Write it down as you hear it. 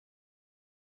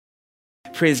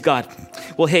Praise God.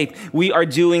 Well, hey, we are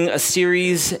doing a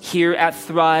series here at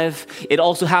Thrive. It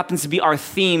also happens to be our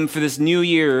theme for this new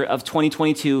year of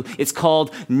 2022. It's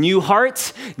called New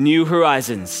Heart, New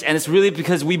Horizons. And it's really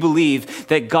because we believe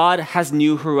that God has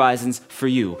new horizons for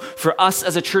you, for us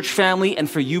as a church family, and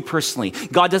for you personally.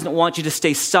 God doesn't want you to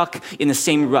stay stuck in the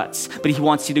same ruts, but he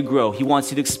wants you to grow. He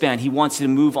wants you to expand. He wants you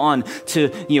to move on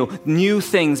to, new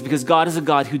things, because God is a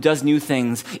God who does new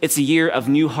things. It's a year of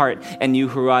new heart and new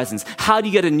horizons. How do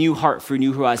you get a new heart for a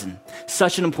new horizon?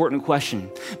 Such an important question,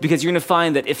 because you're going to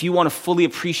find that if you want to fully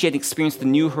appreciate and experience the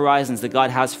new horizons that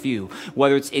God has for you,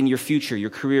 whether it's in your future, your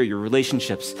career, your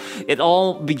relationships, it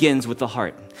all begins with the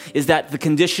heart. Is that the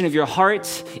condition of your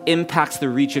heart impacts the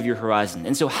reach of your horizon.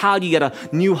 And so how do you get a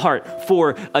new heart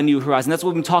for a new horizon? That's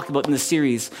what we've been talking about in the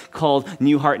series called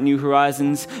New Heart, New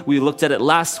Horizons. We looked at it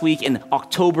last week in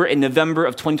October and November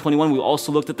of 2021. We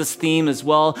also looked at this theme as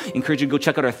well. I encourage you to go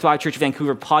check out our Thrive Church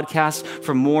Vancouver podcast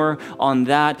for more on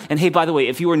that. And hey, by the way,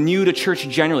 if you are new to church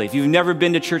generally, if you've never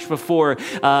been to church before,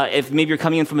 if maybe you're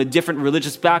coming in from a different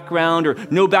religious background or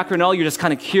no background at all, you're just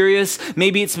kind of curious,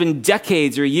 maybe it's been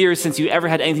decades or years since you ever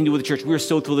had anything to do with the church. We're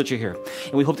so thrilled that you're here.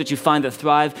 And we hope that you find that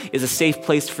Thrive is a safe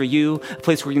place for you, a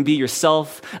place where you can be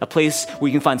yourself, a place where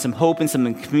you can find some hope and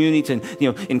some community to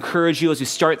encourage you as you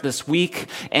start this week.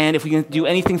 And if we can do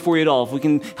anything for you at all, if we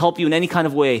can help you in any kind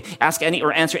of way, ask any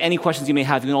or answer any questions you may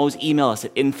have, you can always email us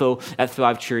at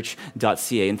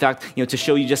info@thrivechurch.ca. In fact, to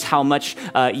show you just how much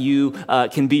you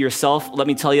can be yourself, let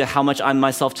me tell you how much I'm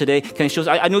myself today. Can I show?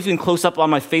 I know if you can close up on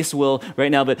my face, Will,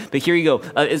 right now, but here you go.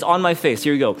 It's on my face.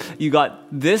 Here you go. You got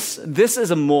this. This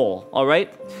is a mole, all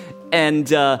right? And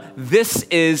this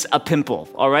is a pimple,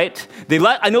 all right?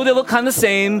 I know they look kind of the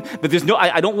same, but there's no,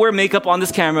 I don't wear makeup on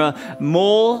this camera.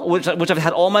 Mole, which I've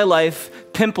had all my life.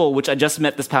 Pimple, which I just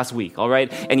met this past week, all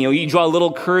right? And you draw a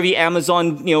little curvy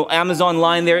Amazon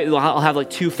line there. I'll have like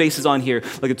two faces on here,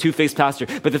 like a two-faced pastor.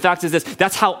 But the fact is this,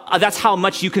 that's how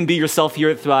much you can be yourself here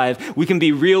at Thrive. We can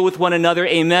be real with one another,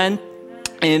 amen?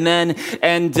 Amen.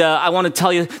 And I want to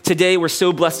tell you today, we're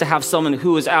so blessed to have someone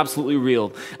who is absolutely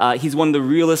real. He's one of the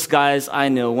realest guys I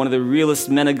know, one of the realest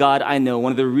men of God I know,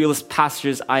 one of the realest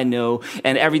pastors I know.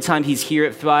 And every time he's here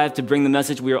at Thrive to bring the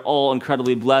message, we are all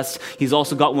incredibly blessed. He's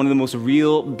also got one of the most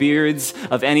real beards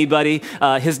of anybody.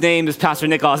 His name is Pastor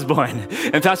Nick Osborne.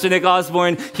 And Pastor Nick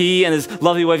Osborne, he and his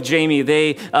lovely wife Jamie,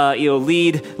 they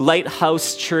lead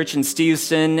Lighthouse Church in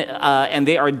Steveston, and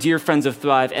they are dear friends of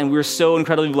Thrive. And we're so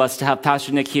incredibly blessed to have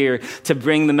Pastor Nick here to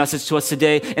bring the message to us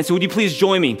today. And so would you please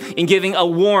join me in giving a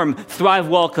warm Thrive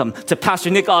welcome to Pastor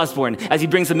Nick Osborne as he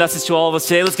brings the message to all of us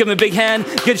today. Let's give him a big hand,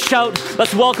 good shout.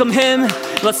 Let's welcome him.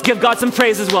 Let's give God some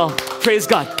praise as well. Praise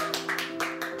God.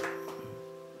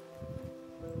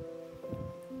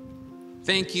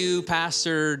 Thank you,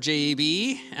 Pastor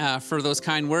JB, for those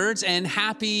kind words, and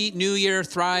Happy New Year,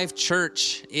 Thrive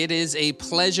Church. It is a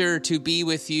pleasure to be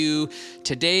with you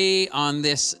today on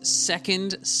this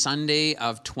second Sunday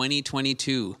of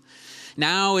 2022.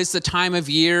 Now is the time of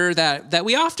year that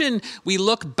we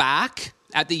look back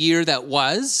at the year that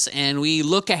was, and we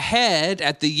look ahead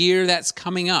at the year that's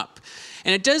coming up.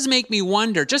 And it does make me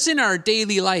wonder, just in our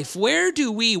daily life, where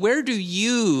do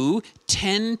you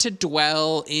tend to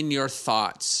dwell in your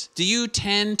thoughts? Do you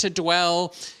tend to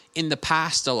dwell in the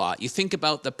past a lot? You think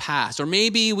about the past. Or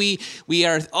maybe we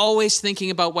are always thinking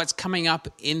about what's coming up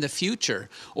in the future.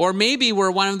 Or maybe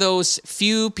we're one of those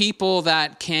few people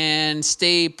that can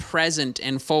stay present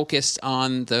and focused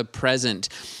on the present.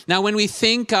 Now, when we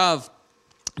think of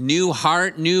new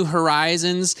heart, new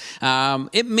horizons,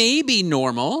 it may be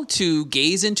normal to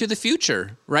gaze into the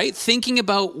future, right? Thinking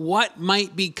about what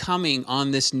might be coming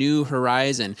on this new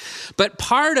horizon. But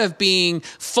part of being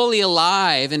fully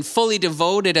alive and fully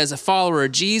devoted as a follower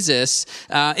of Jesus,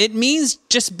 it means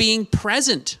just being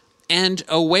present and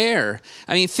aware.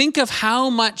 I mean, think of how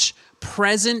much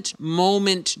present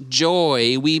moment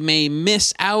joy we may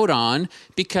miss out on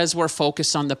because we're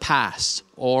focused on the past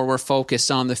or we're focused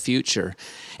on the future.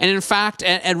 And in fact,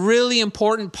 a really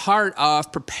important part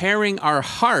of preparing our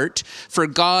heart for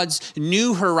God's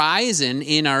new horizon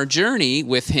in our journey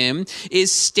with Him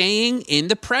is staying in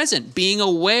the present, being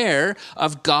aware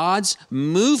of God's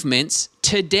movements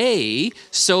today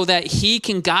so that He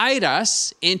can guide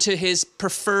us into His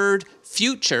preferred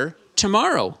future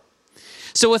tomorrow.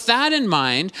 So with that in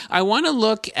mind, I want to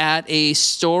look at a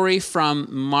story from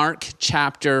Mark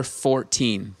chapter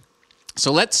 14.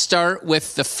 So let's start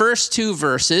with the first two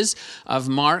verses of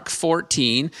Mark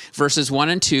 14, verses 1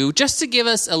 and 2, just to give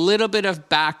us a little bit of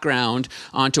background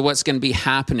onto what's going to be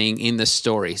happening in the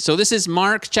story. So this is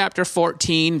Mark chapter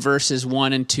 14, verses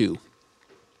 1 and 2.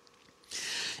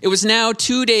 It was now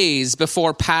 2 days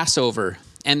before Passover.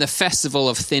 and the festival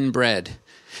of thin bread.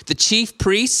 The chief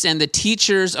priests and the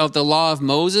teachers of the law of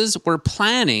Moses were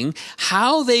planning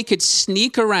how they could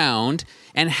sneak around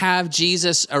and have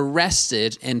Jesus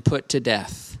arrested and put to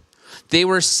death. They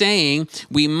were saying,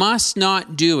 we must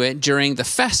not do it during the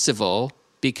festival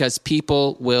because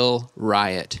people will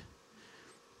riot.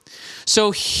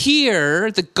 So here,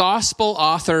 the gospel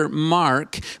author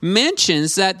Mark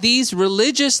mentions that these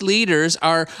religious leaders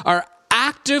are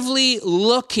actively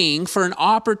looking for an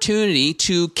opportunity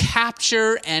to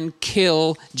capture and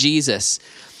kill Jesus.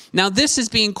 Now, this has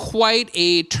been quite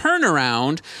a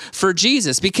turnaround for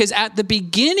Jesus, because at the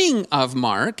beginning of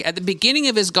Mark, at the beginning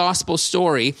of his gospel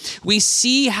story, we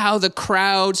see how the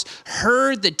crowds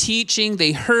heard the teaching,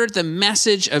 they heard the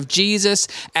message of Jesus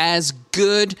as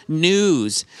good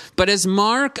news. But as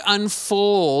Mark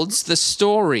unfolds the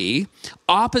story,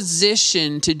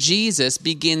 opposition to Jesus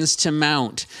begins to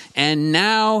mount. And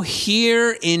now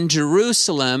here in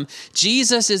Jerusalem,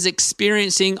 Jesus is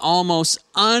experiencing almost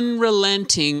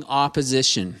unrelenting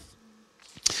opposition.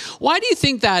 Why do you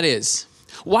think that is?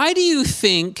 Why do you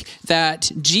think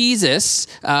that Jesus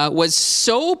was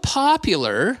so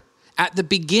popular at the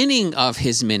beginning of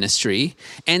his ministry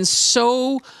and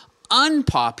so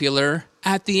unpopular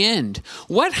at the end?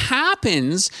 What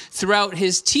happens throughout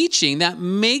his teaching that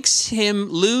makes him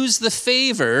lose the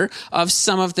favor of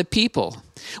some of the people?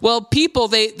 Well, people,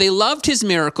 they loved his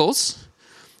miracles.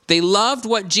 They loved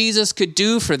what Jesus could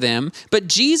do for them, but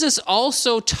Jesus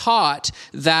also taught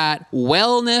that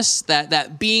wellness,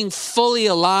 that being fully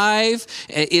alive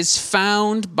is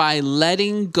found by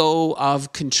letting go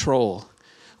of control,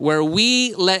 where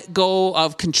we let go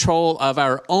of control of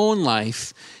our own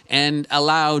life and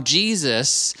allow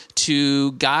Jesus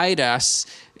to guide us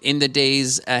in the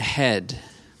days ahead.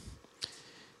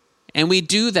 And we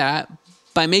do that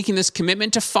by making this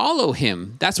commitment to follow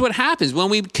him. That's what happens. When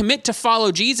we commit to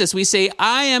follow Jesus, we say,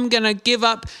 I am going to give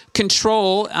up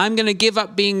control. I'm going to give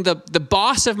up being the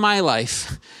boss of my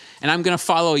life. And I'm going to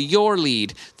follow your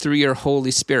lead through your Holy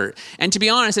Spirit. And to be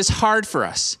honest, it's hard for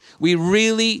us. We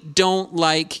really don't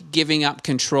like giving up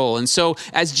control. And so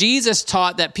as Jesus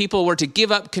taught that people were to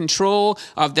give up control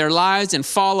of their lives and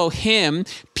follow him,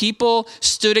 people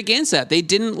stood against that. They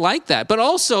didn't like that. But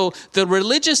also the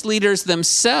religious leaders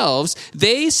themselves,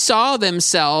 they saw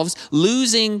themselves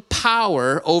losing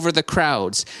power over the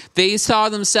crowds. They saw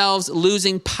themselves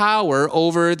losing power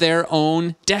over their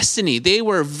own destiny. They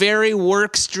were very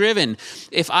works-driven.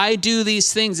 If I do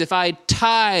these things, if I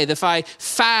tithe, if I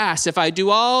fast, if I do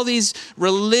all these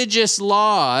religious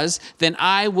laws, then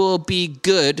I will be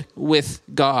good with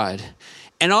God.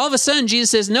 And all of a sudden, Jesus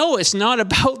says, no, it's not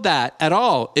about that at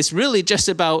all. It's really just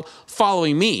about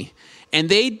following me. And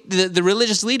the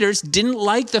religious leaders didn't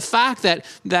like the fact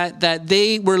that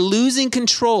they were losing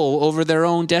control over their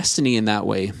own destiny in that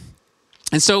way.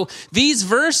 And so these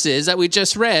verses that we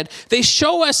just read, they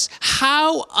show us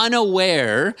how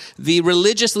unaware the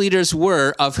religious leaders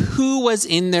were of who was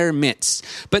in their midst.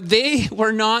 But they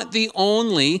were not the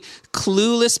only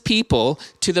clueless people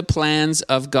to the plans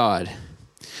of God.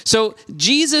 So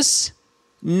Jesus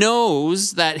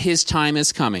knows that his time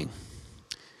is coming.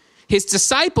 His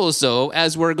disciples, though,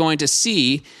 as we're going to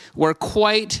see, were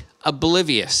quite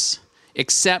oblivious,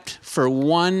 except for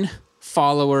one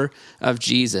follower of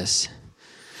Jesus.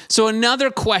 So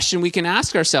another question we can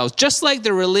ask ourselves, just like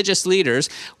the religious leaders,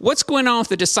 what's going on with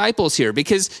the disciples here?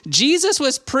 Because Jesus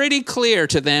was pretty clear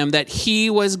to them that he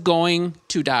was going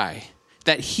to die,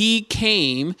 that he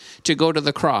came to go to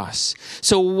the cross.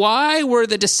 So why were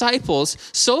the disciples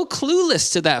so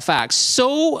clueless to that fact,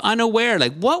 so unaware?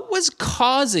 Like, what was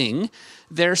causing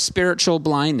their spiritual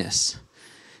blindness?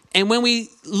 And when we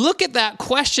look at that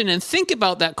question and think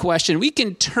about that question, we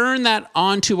can turn that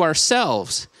onto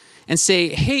ourselves and say,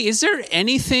 hey, is there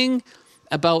anything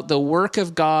about the work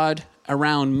of God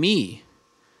around me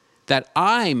that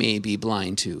I may be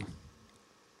blind to?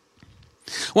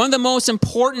 One of the most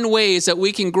important ways that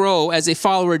we can grow as a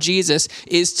follower of Jesus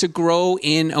is to grow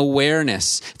in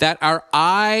awareness, that our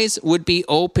eyes would be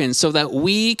open so that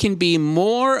we can be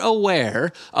more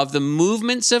aware of the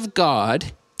movements of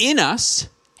God in us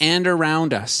and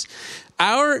around us.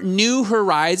 Our new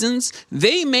horizons,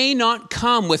 they may not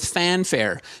come with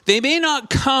fanfare. They may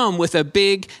not come with a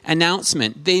big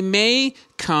announcement. They may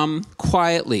come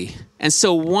quietly. And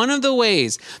so one of the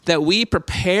ways that we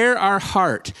prepare our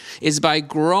heart is by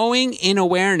growing in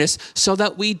awareness so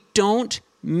that we don't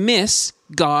miss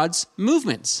God's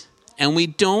movements and we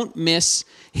don't miss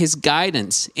his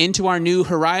guidance into our new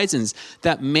horizons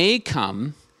that may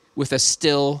come with a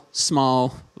still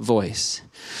small voice.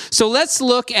 So let's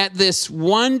look at this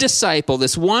one disciple,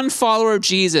 this one follower of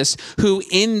Jesus, who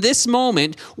in this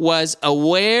moment was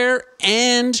aware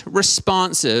and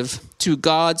responsive to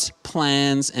God's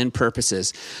plans and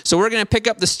purposes. So we're going to pick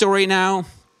up the story now,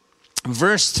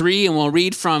 verse 3, and we'll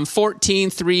read from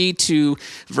 14:3 to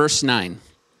verse 9.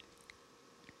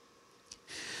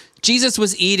 Jesus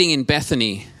was eating in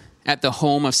Bethany at the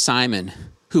home of Simon,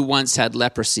 who once had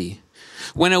leprosy,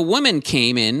 when a woman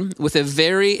came in with a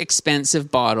very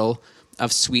expensive bottle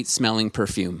of sweet-smelling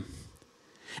perfume.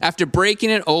 After breaking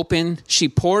it open, she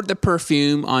poured the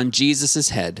perfume on Jesus'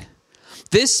 head.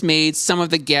 This made some of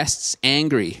the guests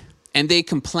angry, and they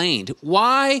complained,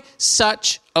 "Why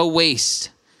such a waste?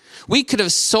 We could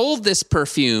have sold this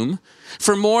perfume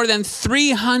for more than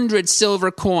 300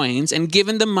 silver coins and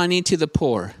given the money to the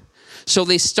poor." So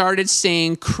they started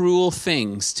saying cruel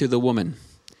things to the woman.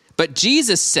 But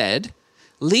Jesus said,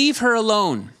 "Leave her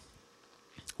alone.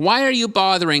 Why are you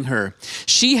bothering her?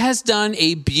 She has done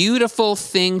a beautiful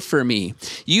thing for me.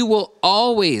 You will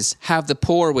always have the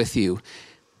poor with you,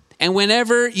 and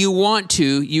whenever you want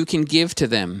to, you can give to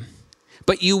them.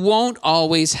 But you won't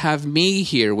always have me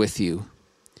here with you.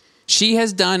 She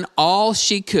has done all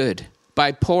she could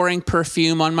by pouring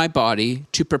perfume on my body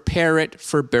to prepare it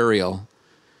for burial.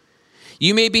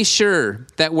 You may be sure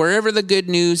that wherever the good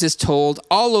news is told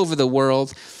all over the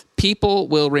world, people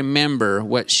will remember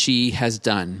what she has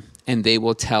done, and they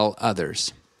will tell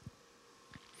others."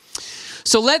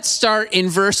 So let's start in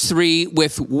verse 3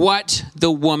 with what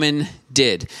the woman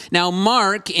did. Now,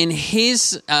 Mark, in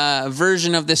his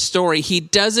version of this story, he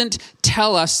doesn't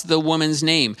tell us the woman's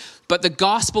name, but the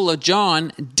Gospel of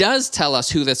John does tell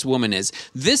us who this woman is.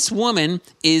 This woman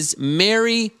is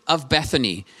Mary of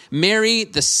Bethany. Mary,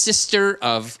 the sister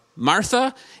of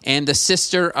Martha and the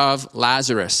sister of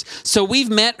Lazarus. So we've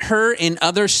met her in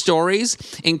other stories,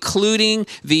 including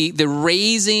the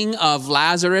raising of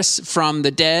Lazarus from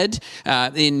the dead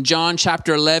in John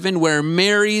chapter 11, where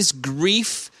Mary's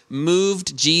grief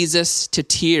moved Jesus to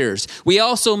tears. We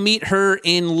also meet her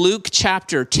in Luke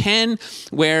chapter 10,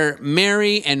 where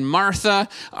Mary and Martha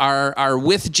are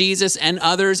with Jesus and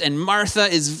others, and Martha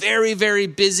is very, very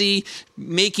busy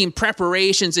making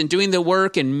preparations and doing the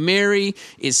work, and Mary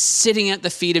is sitting at the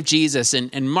feet of Jesus,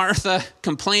 and Martha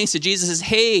complains to Jesus, says,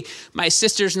 "Hey, my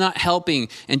sister's not helping."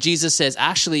 And Jesus says,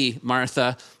 "Actually,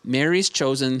 Martha, Mary's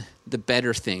chosen the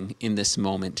better thing in this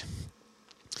moment."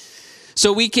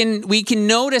 So we can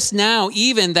notice now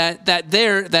even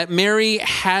that Mary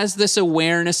has this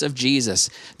awareness of Jesus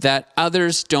that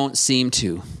others don't seem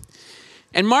to.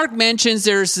 And Mark mentions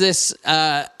there's this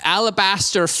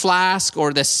alabaster flask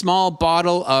or this small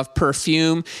bottle of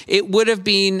perfume. It would have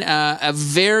been a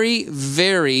very,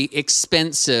 very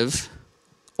expensive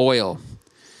oil.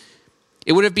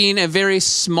 It would have been a very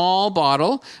small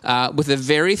bottle with a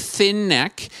very thin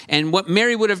neck. And what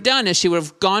Mary would have done is she would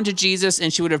have gone to Jesus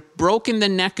and she would have broken the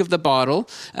neck of the bottle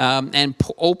and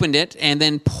opened it and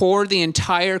then poured the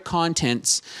entire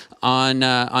contents on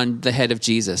the head of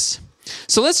Jesus.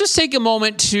 So let's just take a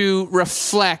moment to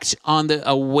reflect on the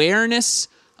awareness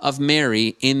of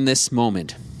Mary in this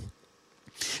moment.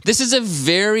 This is a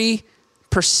very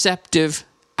perceptive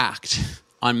act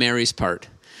on Mary's part,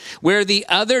 where the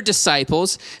other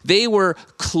disciples, they were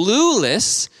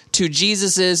clueless to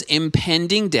Jesus's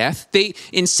impending death.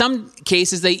 In some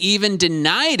cases, they even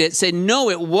denied it, said, "No,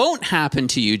 it won't happen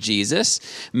to you, Jesus."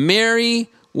 Mary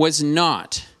was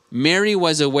not. Mary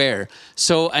was aware.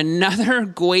 So another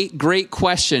great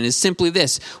question is simply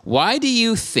this: why do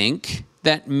you think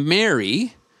that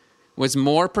Mary was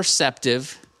more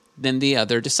perceptive than the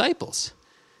other disciples?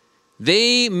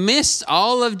 They missed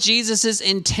all of Jesus's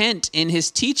intent in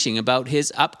his teaching about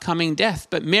his upcoming death,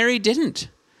 but Mary didn't.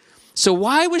 So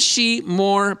why was she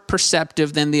more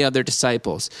perceptive than the other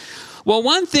disciples? Well,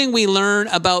 one thing we learn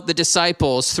about the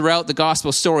disciples throughout the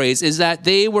gospel stories is that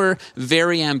they were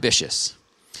very ambitious.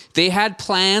 They had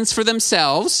plans for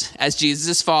themselves as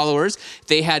Jesus' followers.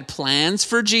 They had plans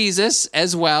for Jesus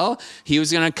as well. He was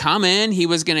going to come in. He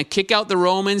was going to kick out the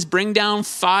Romans, bring down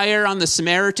fire on the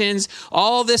Samaritans,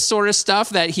 all this sort of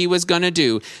stuff that he was going to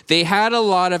do. They had a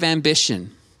lot of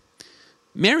ambition.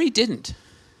 Mary didn't.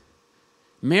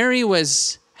 Mary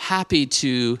was happy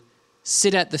to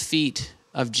sit at the feet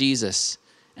of Jesus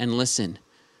and listen.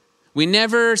 We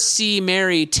never see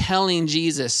Mary telling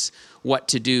Jesus what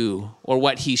to do or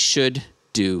what he should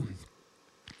do.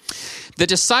 The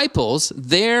disciples,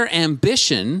 their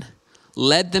ambition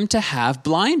led them to have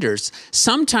blinders.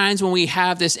 Sometimes when we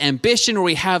have this ambition or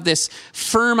we have this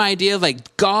firm idea of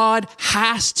like God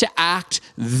has to act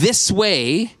this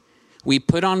way, we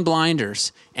put on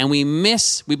blinders and we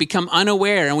become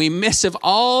unaware, and we miss of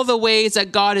all the ways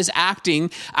that God is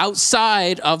acting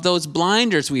outside of those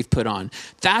blinders we've put on.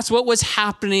 That's what was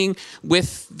happening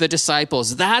with the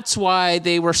disciples. That's why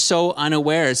they were so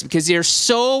unawares, because they're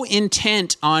so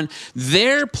intent on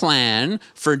their plan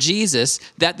for Jesus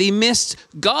that they missed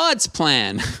God's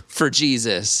plan for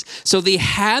Jesus. So they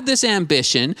had this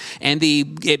ambition, and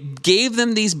it gave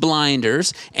them these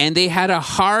blinders, and they had a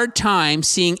hard time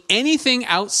seeing anything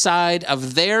outside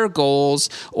of their goals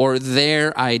or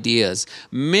their ideas.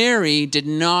 Mary did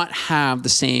not have the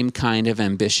same kind of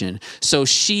ambition. So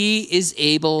she is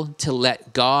able to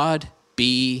let God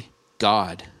be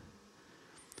God.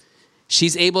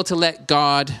 She's able to let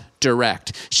God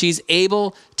direct. She's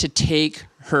able to take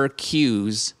her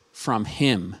cues from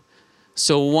him.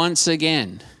 So once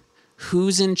again,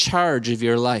 who's in charge of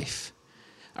your life?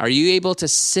 Are you able to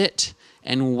sit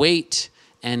and wait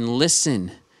and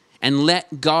listen and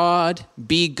let God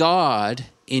be God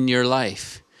in your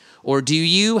life? Or do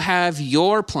you have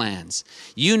your plans?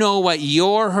 You know what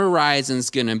your horizon's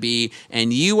going to be,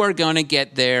 and you are going to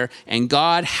get there, and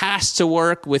God has to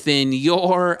work within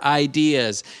your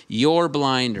ideas, your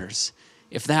blinders.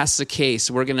 If that's the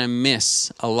case, we're going to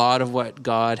miss a lot of what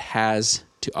God has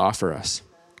to offer us.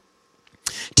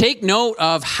 Take note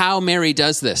of how Mary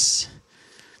does this.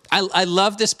 I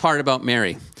love this part about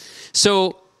Mary.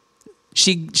 So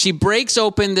she breaks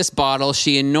open this bottle.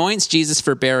 She anoints Jesus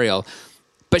for burial,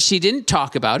 but she didn't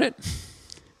talk about it.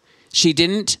 She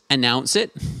didn't announce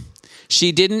it.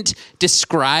 She didn't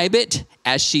describe it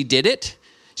as she did it.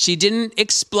 She didn't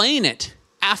explain it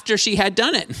after she had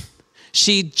done it.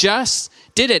 She just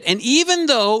did it. And even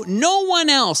though no one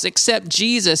else except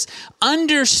Jesus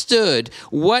understood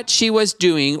what she was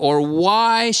doing or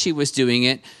why she was doing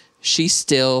it, she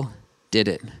still did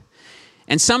it.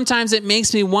 And sometimes it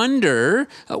makes me wonder,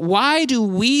 why do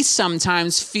we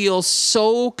sometimes feel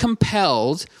so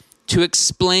compelled to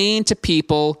explain to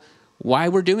people why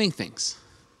we're doing things?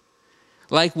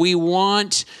 Like we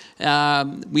want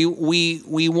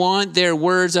we want their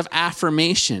words of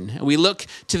affirmation. We look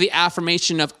to the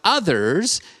affirmation of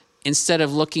others instead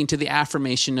of looking to the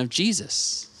affirmation of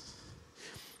Jesus.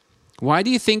 Why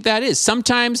do you think that is?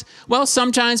 Sometimes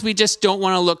we just don't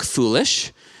want to look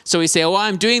foolish. So we say,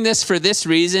 I'm doing this for this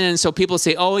reason. And so people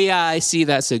say, oh yeah, I see,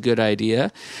 that's a good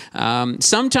idea.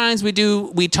 Sometimes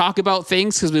we talk about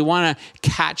things because we want to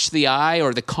catch the eye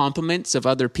or the compliments of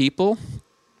other people.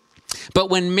 But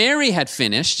when Mary had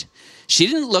finished, she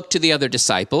didn't look to the other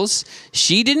disciples.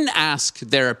 She didn't ask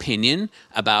their opinion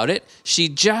about it. She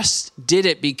just did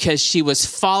it because she was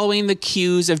following the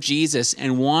cues of Jesus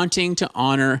and wanting to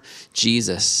honor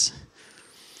Jesus.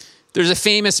 There's a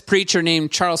famous preacher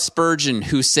named Charles Spurgeon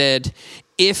who said,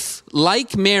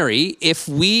 like Mary, if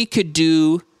we could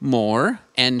do more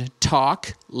and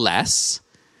talk less,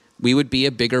 we would be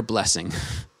a bigger blessing.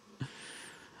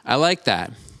 I like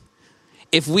that.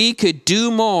 If we could do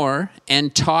more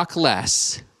and talk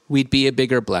less, we'd be a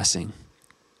bigger blessing.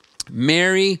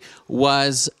 Mary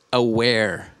was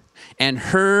aware, and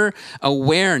her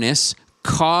awareness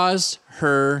caused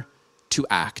her to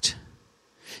act.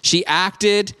 She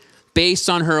acted based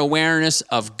on her awareness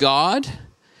of God,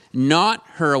 not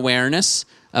her awareness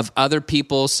of other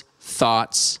people's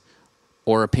thoughts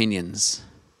or opinions.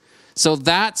 So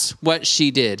that's what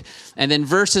she did. And then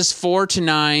verses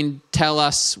 4-9 tell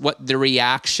us what the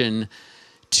reaction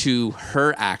to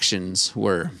her actions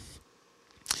were.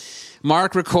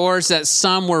 Mark records that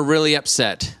some were really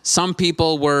upset. Some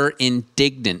people were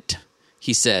indignant,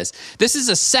 he says. This is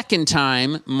the second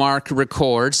time Mark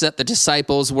records that the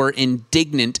disciples were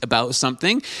indignant about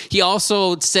something. He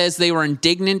also says they were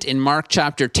indignant in Mark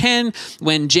chapter 10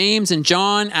 when James and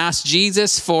John asked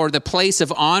Jesus for the place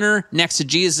of honor next to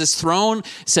Jesus' throne.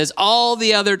 It says all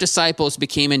the other disciples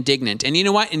became indignant. And you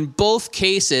know what? In both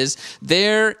cases,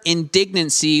 their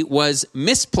indignancy was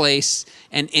misplaced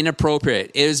and inappropriate.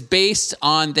 It was based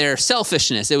on their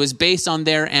selfishness. It was based on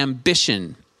their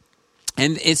ambition.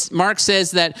 And Mark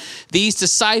says that these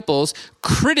disciples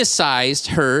criticized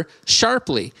her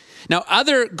sharply. Now,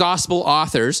 other gospel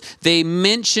authors, they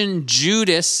mention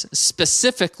Judas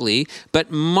specifically,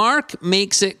 but Mark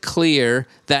makes it clear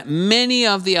that many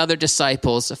of the other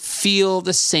disciples feel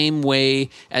the same way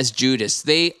as Judas.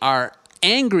 They are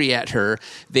angry at her.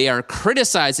 They are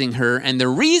criticizing her. And the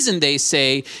reason they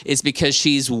say is because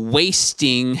she's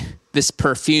wasting this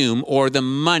perfume or the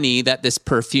money that this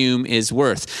perfume is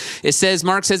worth. It says,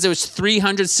 Mark says it was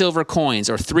 300 silver coins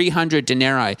or 300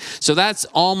 denarii. So that's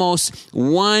almost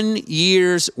 1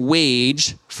 year's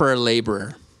wage for a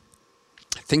laborer.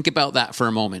 Think about that for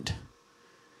a moment.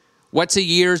 What's a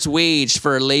year's wage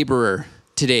for a laborer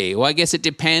today? Well, I guess it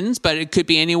depends, but it could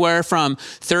be anywhere from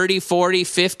 $30,000,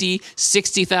 $40,000, $50,000,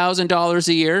 $60,000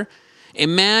 a year.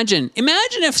 Imagine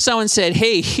if someone said,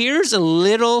 hey, here's a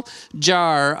little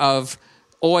jar of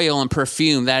oil and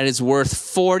perfume that is worth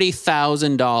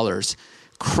 $40,000,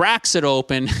 cracks it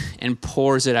open and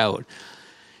pours it out.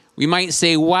 We might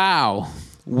say, wow,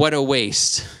 what a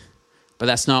waste. But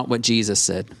that's not what Jesus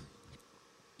said.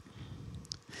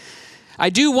 I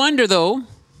do wonder, though.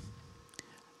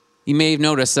 You may have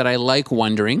noticed that I like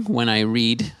wondering when I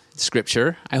read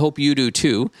Scripture. I hope you do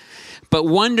too. But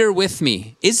wonder with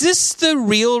me, is this the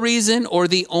real reason or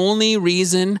the only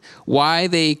reason why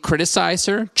they criticize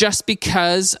her? Just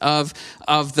because of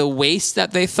the waste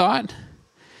that they thought?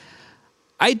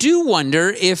 I do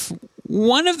wonder if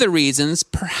one of the reasons,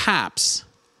 perhaps,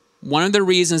 one of the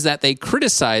reasons that they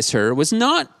criticized her was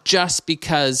not just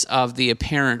because of the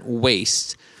apparent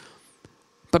waste,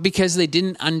 but because they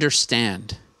didn't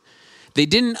understand. They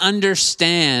didn't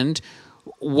understand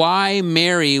why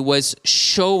Mary was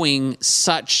showing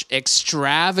such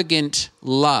extravagant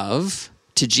love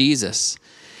to Jesus.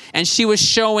 And she was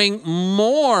showing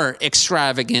more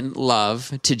extravagant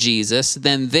love to Jesus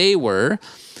than they were.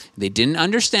 They didn't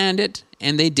understand it,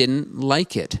 and they didn't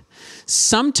like it.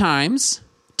 Sometimes,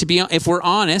 if we're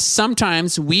honest,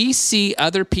 sometimes we see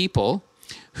other people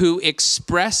who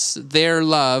express their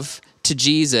love to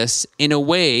Jesus in a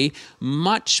way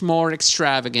much more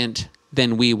extravagant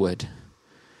than we would.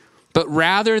 But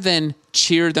rather than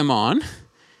cheer them on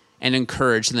and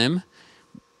encourage them,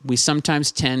 we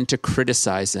sometimes tend to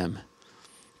criticize them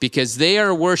because they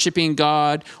are worshiping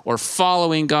God or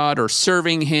following God or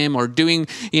serving Him or doing,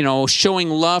 showing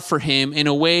love for Him in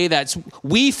a way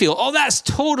we feel, oh, that's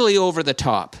totally over the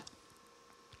top.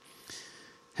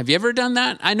 Have you ever done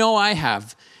that? I know I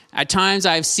have. At times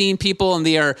I've seen people and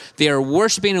they are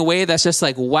worshiping in a way that's just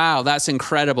like, wow, that's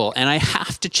incredible. And I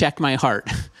have to check my heart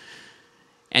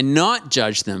and not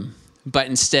judge them, but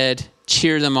instead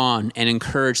cheer them on and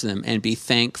encourage them and be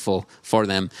thankful for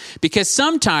them. Because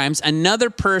sometimes another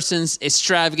person's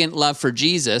extravagant love for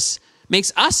Jesus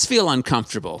makes us feel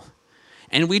uncomfortable,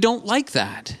 and we don't like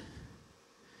that.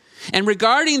 And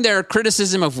regarding their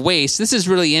criticism of waste, this is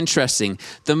really interesting.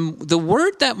 The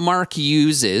word that Mark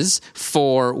uses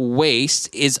for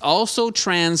waste is also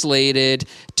translated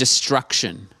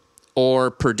destruction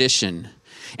or perdition.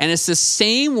 And it's the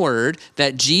same word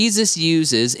that Jesus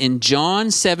uses in John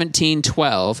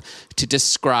 17:12 to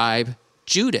describe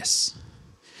Judas.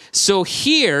 So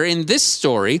here in this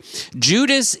story,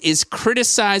 Judas is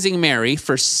criticizing Mary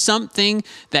for something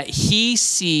that he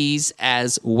sees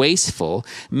as wasteful.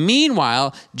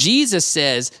 Meanwhile, Jesus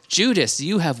says, Judas,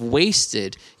 you have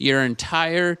wasted your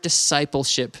entire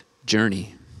discipleship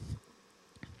journey.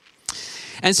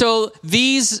 And so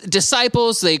these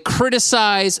disciples, they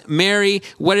criticize Mary.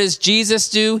 What does Jesus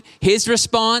do? His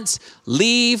response,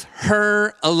 leave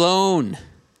her alone.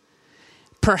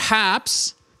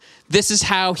 Perhaps this is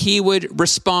how he would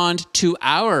respond to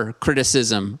our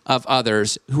criticism of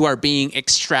others who are being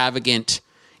extravagant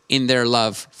in their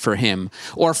love for him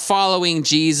or following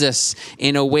Jesus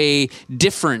in a way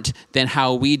different than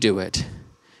how we do it.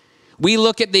 We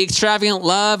look at the extravagant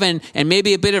love and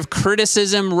maybe a bit of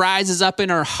criticism rises up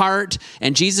in our heart,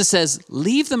 and Jesus says,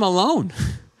 leave them alone.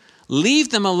 Leave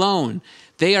them alone.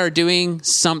 They are doing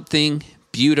something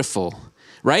beautiful.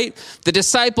 Right? The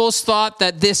disciples thought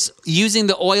that using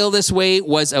the oil this way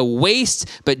was a waste,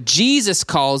 but Jesus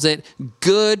calls it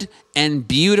good and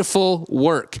beautiful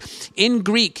work. In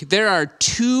Greek, there are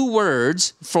two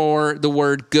words for the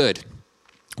word good.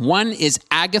 One is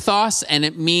agathos, and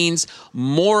it means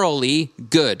morally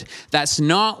good. That's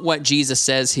not what Jesus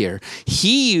says here.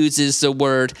 He uses the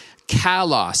word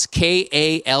kalos,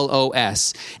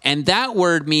 K-A-L-O-S, and that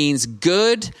word means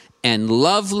good and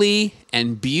lovely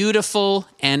and beautiful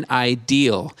and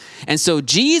ideal. And so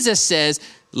Jesus says,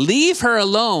 leave her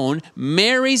alone.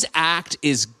 Mary's act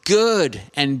is good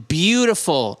and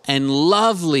beautiful and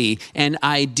lovely and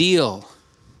ideal.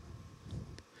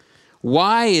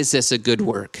 Why is this a good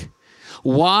work?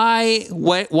 Why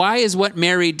is what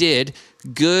Mary did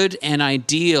good and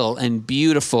ideal and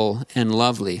beautiful and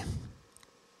lovely?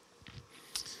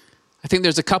 I think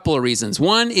there's a couple of reasons.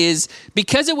 One is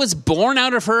because it was born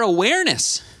out of her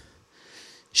awareness.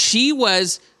 She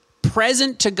was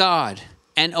present to God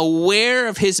and aware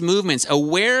of his movements,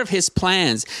 aware of his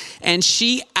plans, and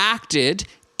she acted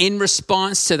in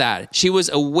response to that. She was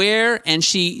aware and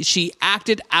she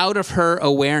acted out of her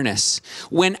awareness.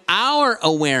 When our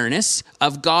awareness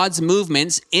of God's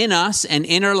movements in us and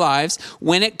in our lives,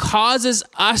 when it causes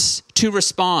us to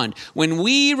respond, when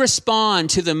we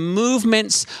respond to the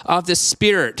movements of the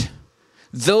Spirit,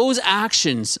 Those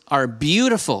actions are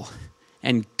beautiful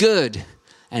and good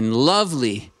and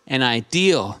lovely and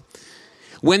ideal.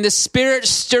 When the Spirit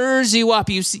stirs you up,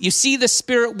 you see the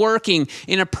Spirit working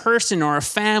in a person or a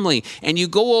family, and you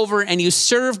go over and you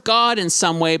serve God in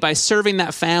some way by serving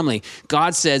that family.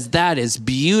 God says that is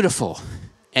beautiful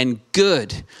and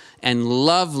good and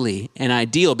lovely and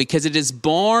ideal because it is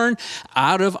born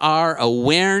out of our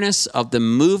awareness of the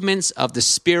movements of the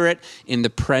Spirit in the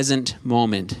present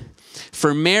moment.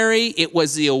 For Mary, it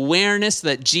was the awareness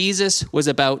that Jesus was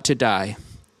about to die.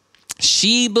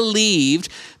 She believed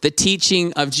the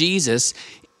teaching of Jesus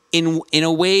in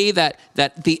a way that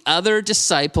the other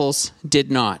disciples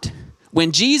did not.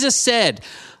 When Jesus said,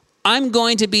 I'm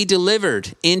going to be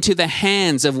delivered into the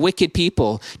hands of wicked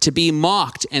people to be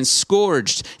mocked and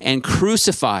scourged and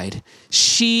crucified,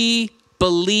 she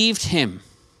believed him.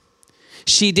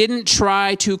 She didn't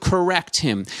try to correct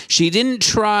him. She didn't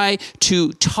try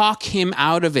to talk him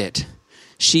out of it.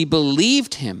 She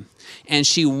believed him. And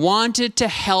she wanted to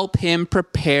help him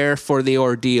prepare for the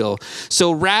ordeal.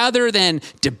 So rather than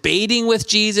debating with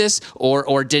Jesus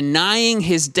or denying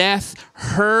his death,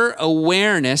 her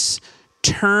awareness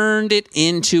turned it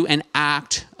into an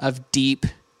act of deep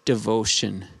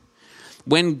devotion.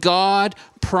 When God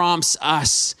prompts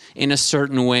us in a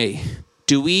certain way,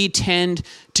 do we tend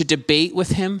to debate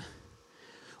with him?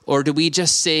 Or do we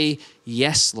just say,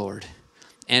 yes, Lord,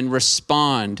 and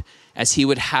respond as he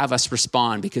would have us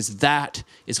respond, because that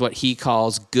is what he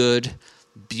calls good,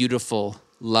 beautiful,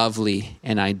 lovely,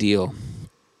 and ideal.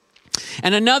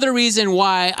 And another reason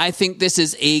why I think this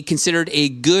is considered a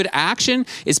good action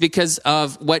is because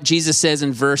of what Jesus says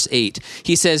in verse 8.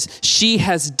 He says, she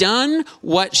has done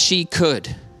what she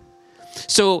could.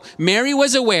 So Mary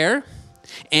was aware,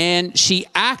 and she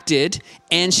acted,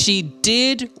 and she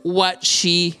did what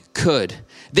she could.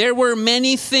 There were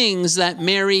many things that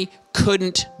Mary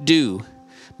couldn't do,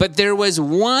 but there was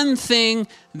one thing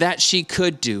that she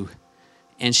could do,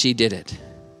 and she did it.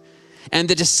 And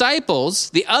the disciples,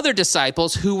 the other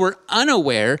disciples who were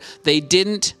unaware, they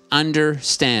didn't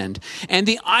understand. And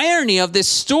the irony of this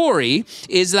story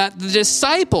is that the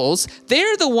disciples,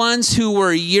 they're the ones who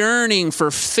were yearning for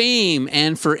fame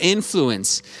and for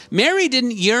influence. Mary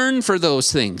didn't yearn for those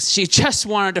things. She just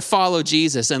wanted to follow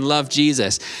Jesus and love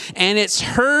Jesus. And it's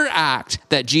her act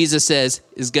that Jesus says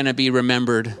is going to be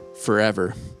remembered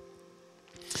forever.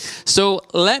 So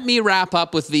let me wrap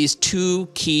up with these two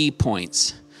key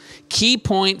points. Key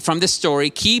point from this story,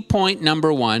 key point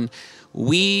number one,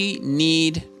 we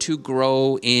need to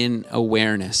grow in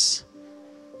awareness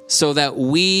so that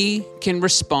we can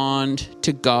respond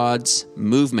to God's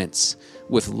movements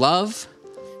with love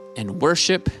and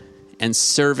worship and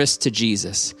service to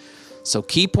Jesus. So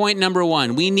key point number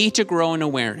one, we need to grow in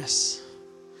awareness.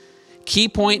 Key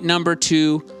point number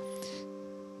two,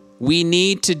 we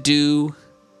need to do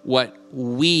what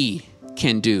we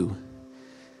can do.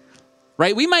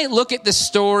 Right? We might look at the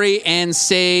story and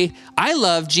say, I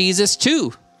love Jesus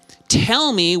too.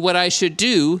 Tell me what I should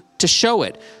do to show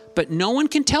it. But no one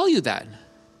can tell you that.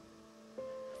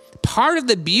 Part of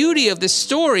the beauty of this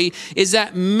story is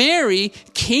that Mary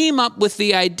came up with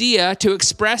the idea to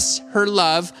express her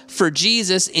love for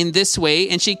Jesus in this way,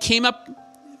 and she came up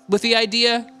with the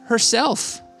idea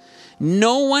herself.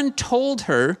 No one told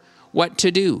her what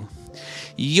to do.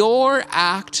 Your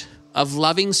act of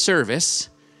loving service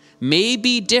may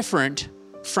be different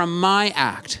from my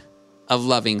act of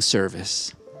loving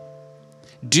service.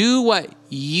 Do what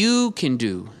you can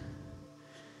do.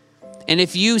 And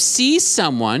if you see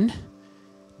someone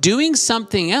doing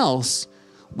something else,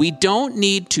 we don't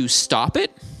need to stop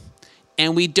it,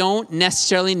 and we don't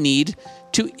necessarily need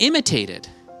to imitate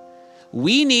it.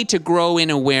 We need to grow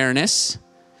in awareness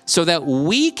so that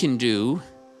we can do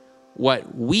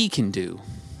what we can do.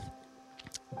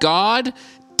 God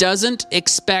doesn't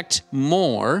expect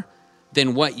more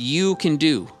than what you can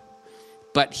do,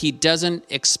 but he doesn't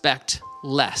expect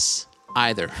less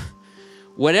either.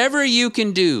 Whatever you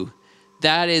can do,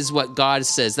 that is what God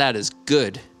says, that is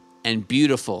good and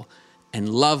beautiful and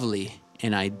lovely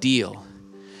and ideal.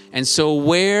 And so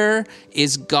where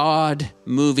is God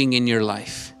moving in your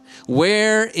life?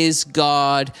 Where is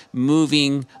God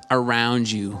moving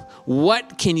around you?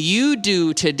 What can you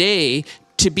do today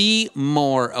to be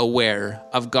more aware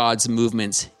of God's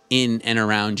movements in and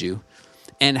around you?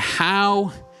 And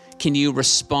how can you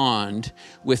respond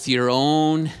with your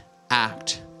own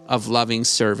act of loving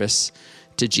service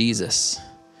to Jesus?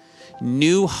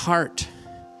 New heart,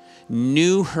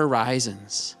 new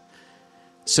horizons.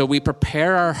 So we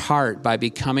prepare our heart by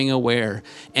becoming aware,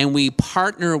 and we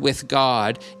partner with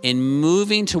God in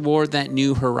moving toward that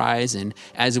new horizon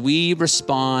as we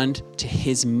respond to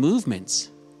his movements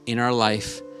in our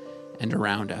life and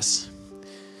around us.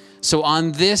 So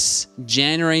on this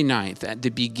January 9th, at the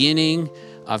beginning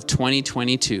of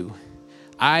 2022,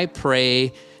 I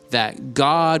pray that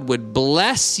God would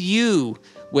bless you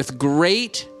with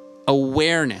great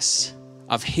awareness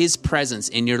of his presence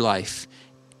in your life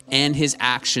and his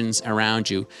actions around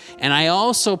you. And I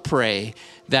also pray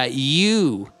that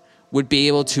you would be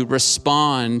able to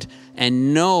respond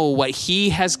and know what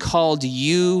he has called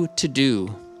you to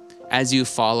do as you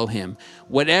follow him.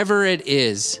 Whatever it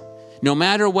is, no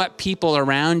matter what people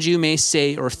around you may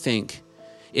say or think,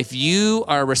 if you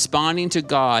are responding to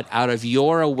God out of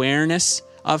your awareness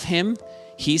of him,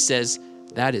 he says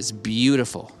that is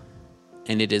beautiful,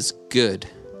 and it is good,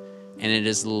 and it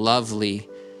is lovely,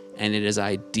 and it is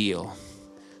ideal.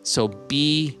 So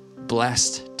be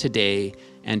blessed today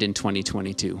and in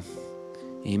 2022.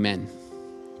 Amen.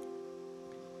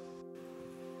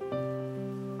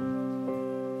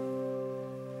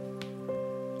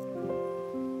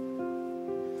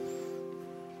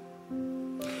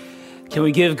 Can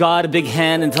we give God a big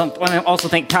hand? And I also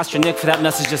thank Pastor Nick for that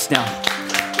message just now.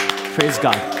 Praise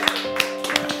God.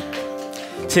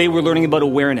 Today we're learning about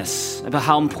awareness, about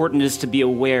how important it is to be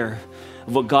aware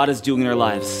of what God is doing in our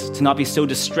lives, to not be so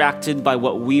distracted by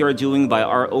what we are doing, by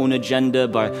our own agenda,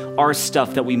 by our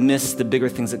stuff, that we miss the bigger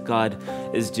things that God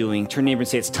is doing. Turn to your neighbor and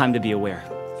say, it's time to be aware.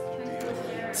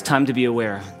 It's time to be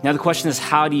aware. Now the question is,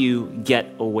 how do you get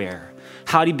aware?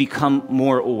 How do you become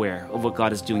more aware of what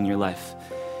God is doing in your life?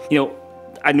 You know,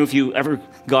 I don't know if you ever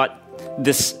got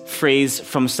this phrase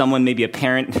from someone, maybe a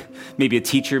parent, maybe a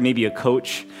teacher, maybe a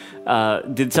coach.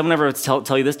 Did someone ever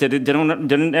tell you this? Did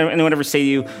anyone ever say to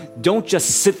you, don't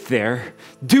just sit there,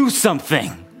 do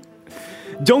something?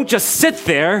 Don't just sit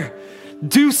there,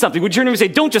 do something. Would your neighbor say,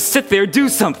 don't just sit there, do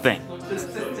something?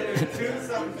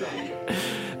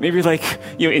 Maybe you're like,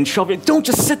 in trouble. Don't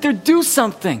just sit there, do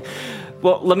something.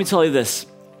 Well, let me tell you this,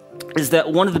 is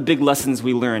that one of the big lessons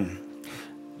we learn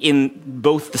in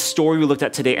both the story we looked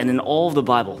at today and in all of the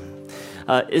Bible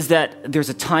is that there's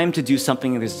a time to do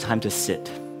something and there's a time to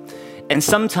sit. And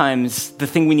sometimes the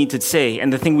thing we need to say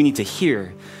and the thing we need to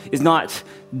hear is not,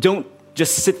 don't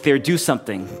just sit there, do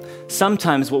something.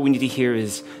 Sometimes what we need to hear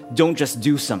is, don't just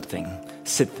do something,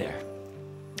 sit there.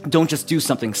 Don't just do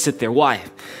something, sit there. Why?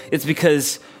 It's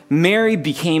because Mary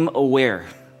became aware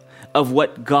of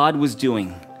what God was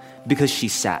doing because she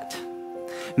sat.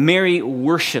 Mary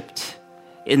worshiped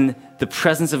in the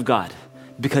presence of God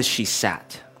because she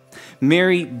sat.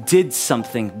 Mary did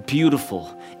something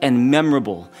beautiful and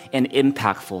memorable and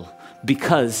impactful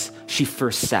because she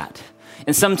first sat.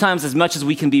 And sometimes, as much as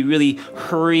we can be really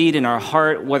hurried in our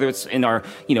heart, whether it's in our,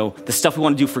 the stuff we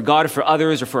want to do for God or for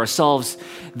others or for ourselves,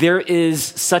 there is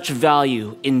such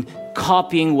value in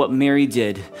copying what Mary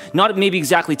did. Not maybe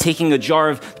exactly taking a jar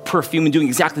of perfume and doing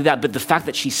exactly that, but the fact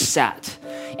that she sat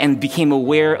and became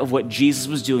aware of what Jesus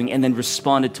was doing and then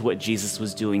responded to what Jesus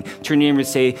was doing. Turn to your neighbor and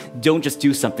say, don't just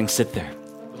do something, sit there.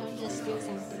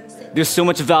 There's so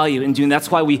much value in doing. That's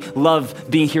why we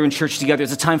love being here in church together.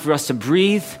 It's a time for us to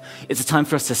breathe. It's a time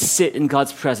for us to sit in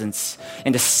God's presence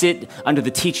and to sit under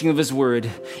the teaching of his word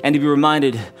and to be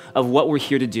reminded of what we're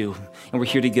here to do. And we're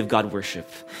here to give God worship.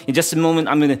 In just a moment,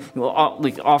 I'm going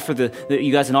to offer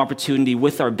you guys an opportunity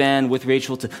with our band, with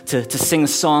Rachel, to sing a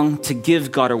song, to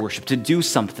give God our worship, to do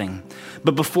something.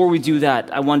 But before we do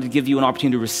that, I wanted to give you an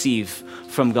opportunity to receive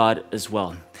from God as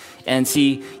well. And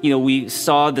see, we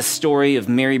saw the story of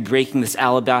Mary breaking this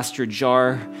alabaster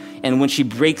jar. And when she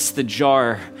breaks the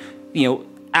jar,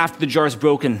 after the jar is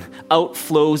broken, out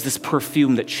flows this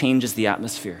perfume that changes the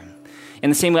atmosphere. In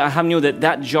the same way, I have know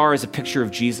that jar is a picture of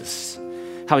Jesus.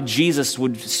 How Jesus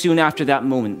would, soon after that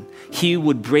moment, he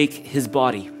would break his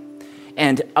body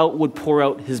and out would pour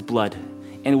out his blood,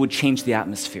 and it would change the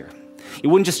atmosphere. It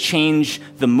wouldn't just change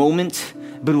the moment,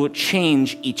 but it would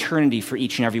change eternity for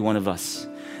each and every one of us.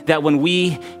 That when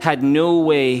we had no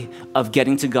way of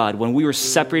getting to God, when we were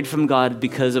separated from God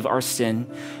because of our sin,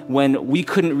 when we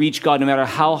couldn't reach God no matter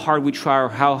how hard we try or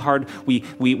how hard we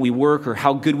work or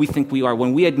how good we think we are,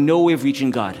 when we had no way of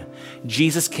reaching God,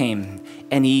 Jesus came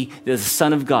and he, the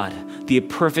Son of God, the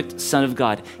perfect Son of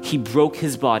God, he broke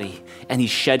his body and he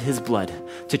shed his blood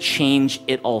to change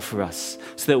it all for us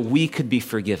so that we could be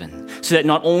forgiven. So that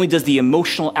not only does the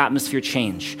emotional atmosphere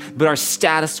change, but our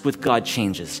status with God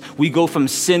changes. We go from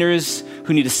sinners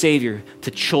who need a savior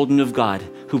to children of God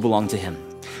who belong to him.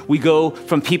 We go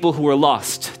from people who are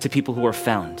lost to people who are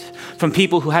found. From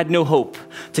people who had no hope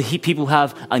to people who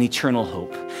have an eternal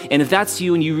hope. And if that's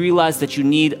you and you realize that you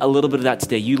need a little bit of that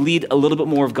today, you need a little bit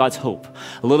more of God's hope,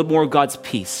 a little bit more of God's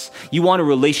peace. You want a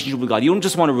relationship with God. You don't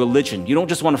just want a religion. You don't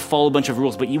just want to follow a bunch of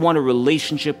rules, but you want a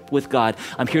relationship with God.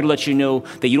 I'm here to let you know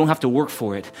that you don't have to work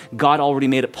for it. God already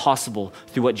made it possible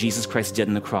through what Jesus Christ did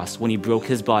on the cross when he broke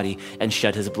his body and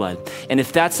shed his blood. And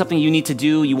if that's something you need to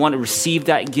do, you want to receive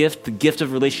that gift, the gift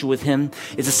of relationship with him,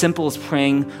 it's as simple as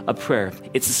praying a prayer.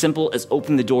 It's as simple as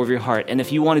opening the door of your heart. And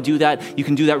if you want to do that, you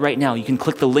can do that right now. You can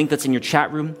click the link that's in your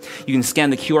chat room. You can scan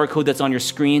the QR code that's on your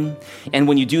screen. And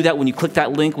when you do that, when you click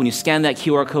that link, when you scan that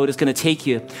QR code, it's going to take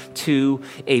you to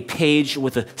a page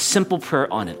with a simple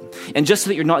prayer on it. And just so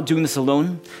that you're not doing this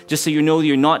alone, just so you know that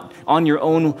you're not on your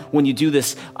own when you do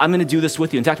this, I'm going to do this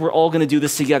with you. In fact, we're all going to do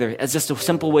this together as just a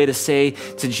simple way to say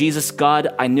to Jesus,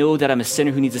 God, I know that I'm a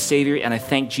sinner who needs a Savior, and I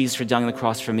thank Jesus for dying on the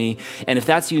cross for me. And if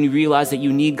that's you and you realize that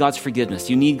you need God's forgiveness,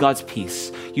 you need God's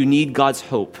peace, you need God's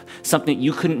hope, something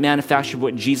you couldn't manufacture,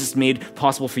 what Jesus made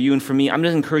possible for you and for me, I'm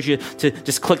going to encourage you to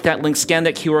just click that link, scan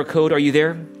that QR code. Are you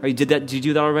there? Did you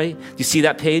do that already? Do you see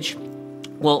that page?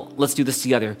 Well, let's do this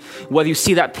together. Whether you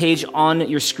see that page on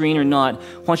your screen or not,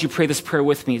 why don't you pray this prayer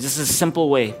with me? This is a simple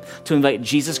way to invite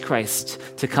Jesus Christ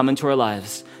to come into our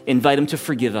lives, invite him to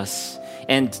forgive us,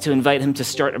 and to invite him to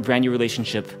start a brand new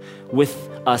relationship with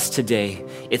us today.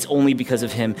 It's only because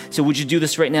of him. So would you do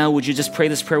this right now? Would you just pray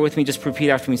this prayer with me? Just repeat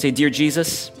after me. Say, Dear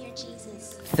Jesus,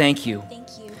 thank you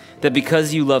that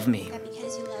because you love me,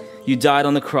 you died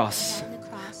on the cross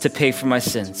to pay for my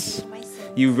sins.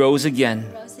 You rose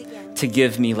again to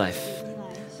give me life.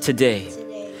 Today,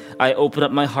 I open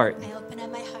up my heart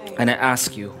and I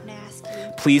ask you,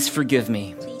 please forgive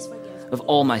me of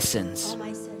all my sins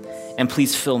and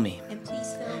please fill me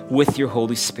with your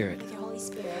Holy Spirit.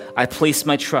 I place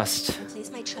my trust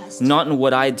not in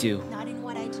what I do,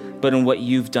 but in what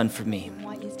you've done for me.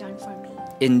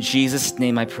 In Jesus'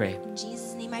 name I pray.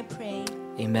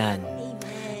 Amen.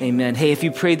 Amen. Hey, if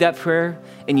you prayed that prayer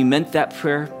and you meant that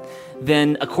prayer,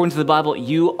 then according to the Bible,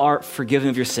 you are forgiven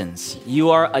of your sins. You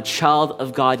are a child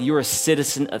of God. You are a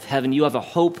citizen of heaven. You have a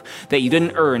hope that you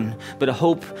didn't earn, but a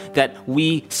hope that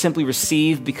we simply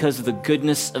receive because of the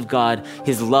goodness of God,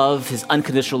 his love, his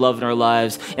unconditional love in our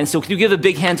lives. And so can you give a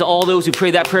big hand to all those who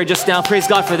prayed that prayer just now? Praise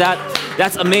God for that.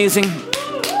 That's amazing.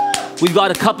 We've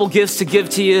got a couple gifts to give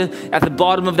to you at the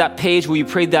bottom of that page where you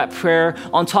prayed that prayer.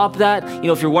 On top of that,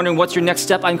 if you're wondering what's your next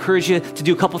step, I encourage you to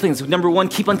do a couple things. Number one,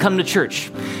 keep on coming to church.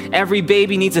 Every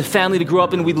baby needs a family to grow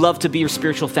up in. We'd love to be your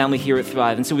spiritual family here at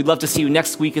Thrive. And so we'd love to see you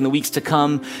next week and the weeks to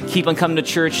come. Keep on coming to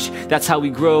church. That's how we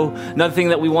grow. Another thing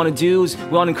that we want to do is we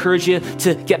want to encourage you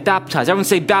to get baptized. Everyone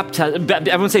say baptism.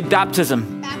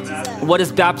 What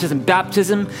is baptism?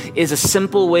 Baptism is a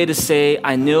simple way to say,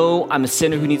 I know I'm a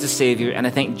sinner who needs a Savior, and I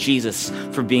thank Jesus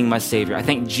for being my Savior. I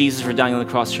thank Jesus for dying on the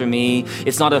cross for me.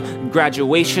 It's not a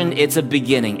graduation, it's a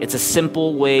beginning. It's a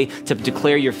simple way to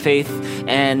declare your faith,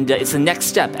 and it's the next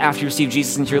step after you receive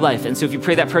Jesus into your life. And so if you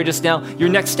pray that prayer just now, your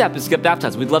next step is to get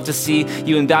baptized. We'd love to see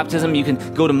you in baptism. You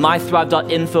can go to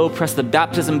mythrive.info, press the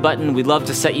baptism button. We'd love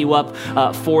to set you up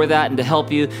for that and to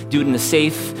help you do it in a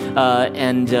safe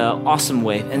and awesome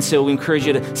way. And so we encourage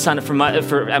you to sign up at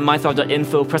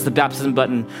mythrive.info, press the baptism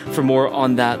button for more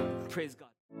on that. Praise God.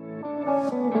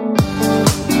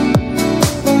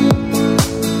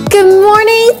 Good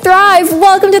morning, Thrive.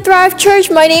 Welcome to Thrive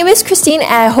Church. My name is Christine,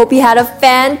 and I hope you had a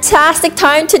fantastic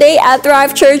time today at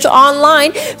Thrive Church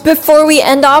Online. Before we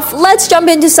end off, let's jump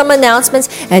into some announcements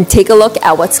and take a look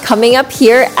at what's coming up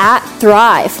here at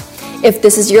Thrive. If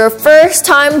this is your first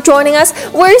time joining us,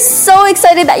 we're so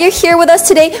excited that you're here with us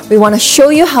today. We want to show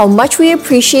you how much we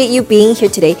appreciate you being here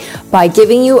today by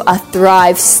giving you a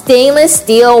Thrive stainless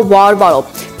steel water bottle.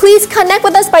 Please connect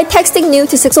with us by texting NEW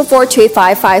to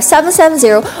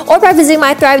 604-285-5770 or by visiting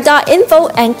mythrive.info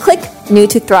and click NEW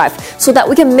to Thrive so that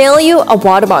we can mail you a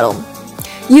water bottle.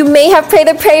 You may have prayed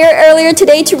a prayer earlier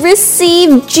today to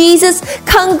receive Jesus.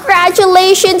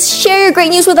 Congratulations! Share your great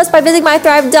news with us by visiting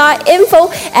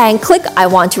mythrive.info and click I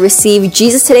want to receive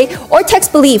Jesus today or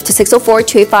text BELIEVE to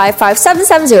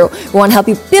 604-285-5770. We want to help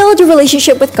you build your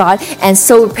relationship with God and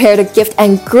so prepared a gift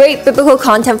and great biblical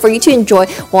content for you to enjoy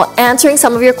while answering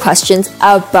some of your questions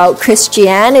about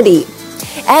Christianity.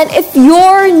 And if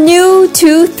you're new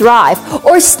to Thrive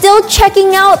or still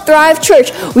checking out Thrive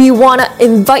Church, we want to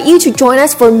invite you to join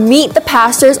us for Meet the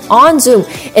Pastors on Zoom.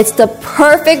 It's the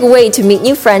perfect way to meet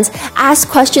new friends, ask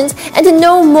questions, and to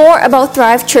know more about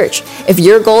Thrive Church. If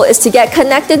your goal is to get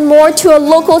connected more to a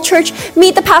local church,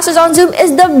 Meet the Pastors on Zoom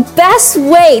is the best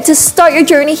way to start your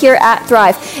journey here at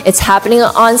Thrive. It's happening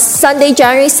on Sunday,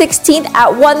 January 16th at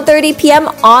 1:30 p.m.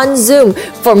 on Zoom.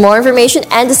 For more information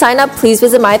and to sign up, please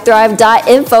visit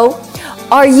mythrive.info.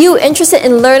 Are you interested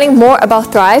in learning more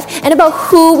about Thrive and about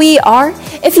who we are?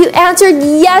 If you answered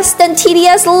yes, then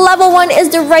TDS Level 1 is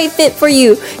the right fit for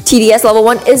you. TDS Level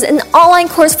 1 is an online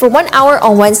course for 1 hour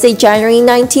on Wednesday, January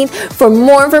 19th. For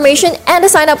more information and to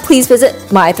sign up, please visit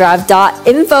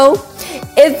mythrive.info.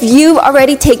 If you've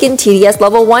already taken TDS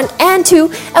Level 1 and 2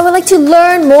 and would like to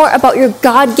learn more about your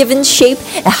God-given shape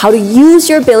and how to use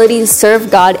your ability to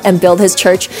serve God and build His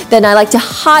church, then I'd like to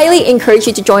highly encourage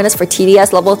you to join us for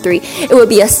TDS Level 3. It will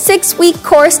be a 6-week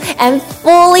course and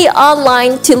fully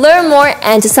online. To learn more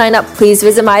and to sign up, please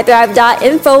visit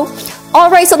mythrive.info.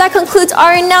 Alright, so that concludes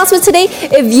our announcement today.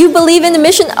 If you believe in the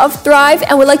mission of Thrive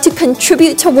and would like to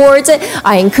contribute towards it,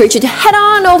 I encourage you to head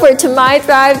on over to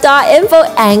mythrive.info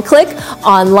and click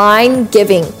Online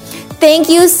Giving. Thank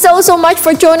you so much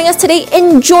for joining us today.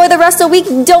 Enjoy the rest of the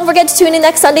week. Don't forget to tune in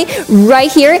next Sunday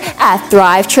right here at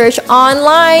Thrive Church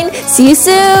Online. See you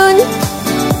soon.